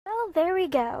Well, there we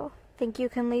go. Think you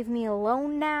can leave me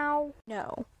alone now?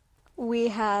 No. We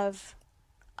have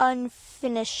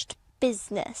unfinished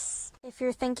business. If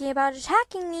you're thinking about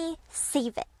attacking me,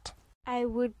 save it. I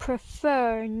would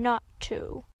prefer not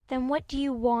to. Then what do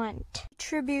you want?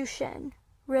 Retribution.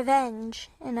 Revenge,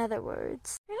 in other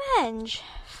words. Revenge?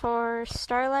 For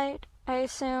Starlight, I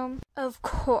assume? Of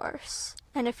course.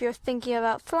 And if you're thinking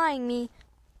about flying me,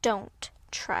 don't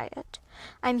try it.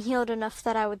 I'm healed enough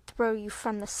that I would throw you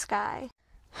from the sky.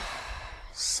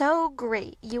 So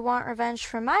great. You want revenge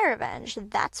for my revenge.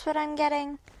 That's what I'm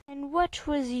getting. And what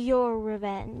was your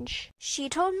revenge? She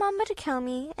told Mamba to kill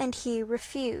me, and he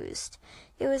refused.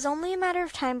 It was only a matter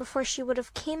of time before she would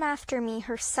have came after me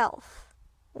herself.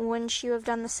 Wouldn't you have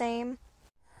done the same?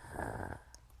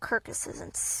 Carcasses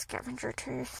and scavenger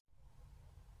tooth.